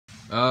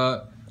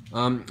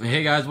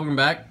Hey guys, welcome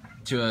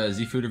back to a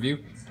Z Food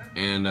review,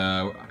 and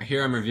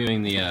here I'm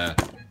reviewing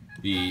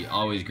the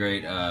always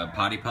great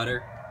Potty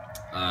putter.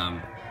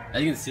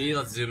 As you can see,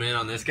 let's zoom in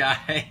on this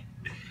guy.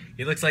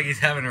 He looks like he's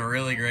having a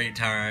really great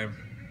time.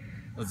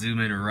 Let's zoom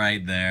in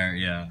right there.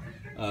 Yeah,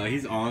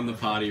 he's on the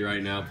potty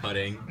right now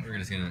putting. We're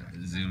just gonna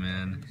zoom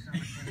in.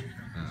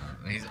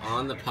 He's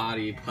on the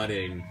potty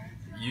putting,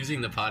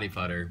 using the potty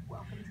putter.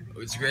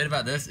 What's great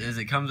about this is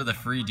it comes with a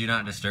free do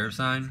not disturb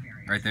sign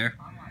right there.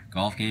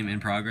 Golf game in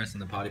progress in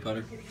the potty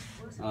putter.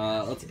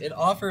 It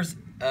offers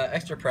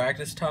extra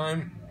practice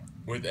time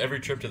with every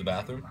trip to the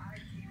bathroom.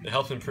 It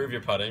helps improve your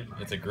putting.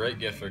 It's a great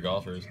gift for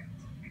golfers.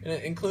 And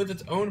it includes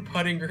its own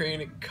putting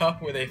green,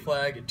 cup with a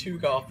flag, 2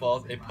 golf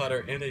balls, a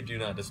putter, and a do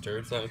not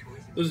disturb sign.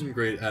 Those are some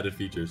great added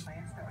features.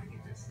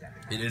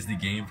 It is the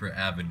game for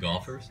avid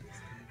golfers.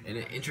 And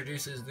it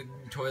introduces the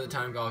toilet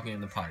time golf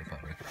game, the potty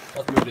putter.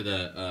 Let's move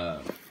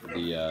to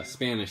the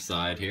Spanish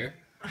side here.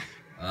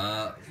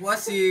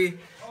 Voici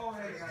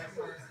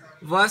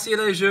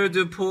le jeu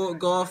de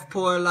golf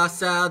pour la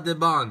salle de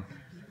bain.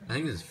 I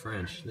think this is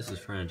French. This is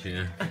French,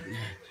 yeah.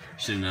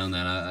 Should have known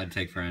that. I'd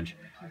take French.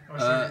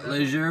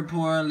 Le jeu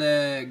pour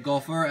les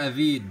golfeurs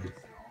avides.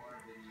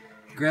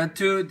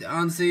 Gratuit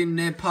ainsi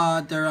n'est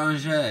pas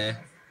dérangé.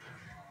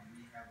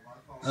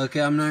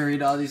 Okay, I'm gonna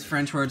read all these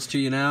French words to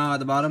you now at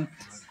the bottom.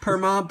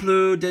 Permet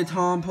plus de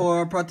temps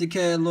pour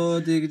pratiquer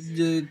lors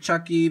de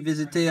chaque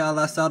visite à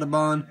la salle de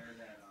bain.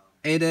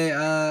 Aider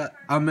à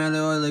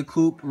améliorer les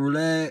coupes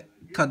roulées,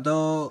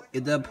 cadeau,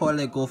 aider pour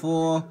les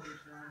golfeurs,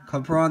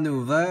 comprendre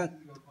ouverte,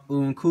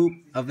 une coupe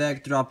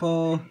avec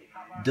drapeau,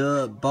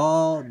 2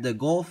 balles de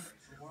golf,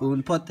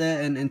 une potée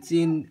et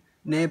ainsi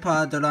n'est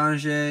pas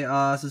dérangé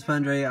à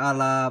suspendre à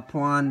la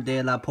pointe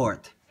de la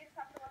porte.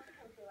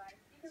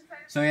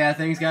 So yeah,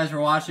 thanks guys for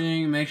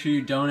watching. Make sure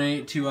you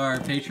donate to our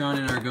Patreon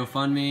and our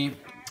GoFundMe.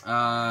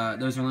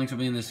 Those links will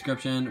be in the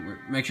description.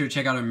 Make sure to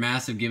check out our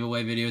massive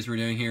giveaway videos we're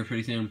doing here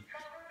pretty soon.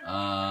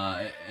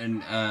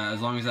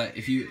 As long as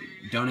if you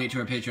donate to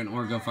our Patreon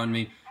or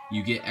GoFundMe,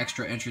 you get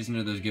extra entries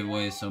into those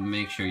giveaways, so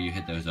make sure you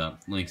hit those up.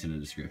 Links in the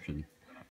description.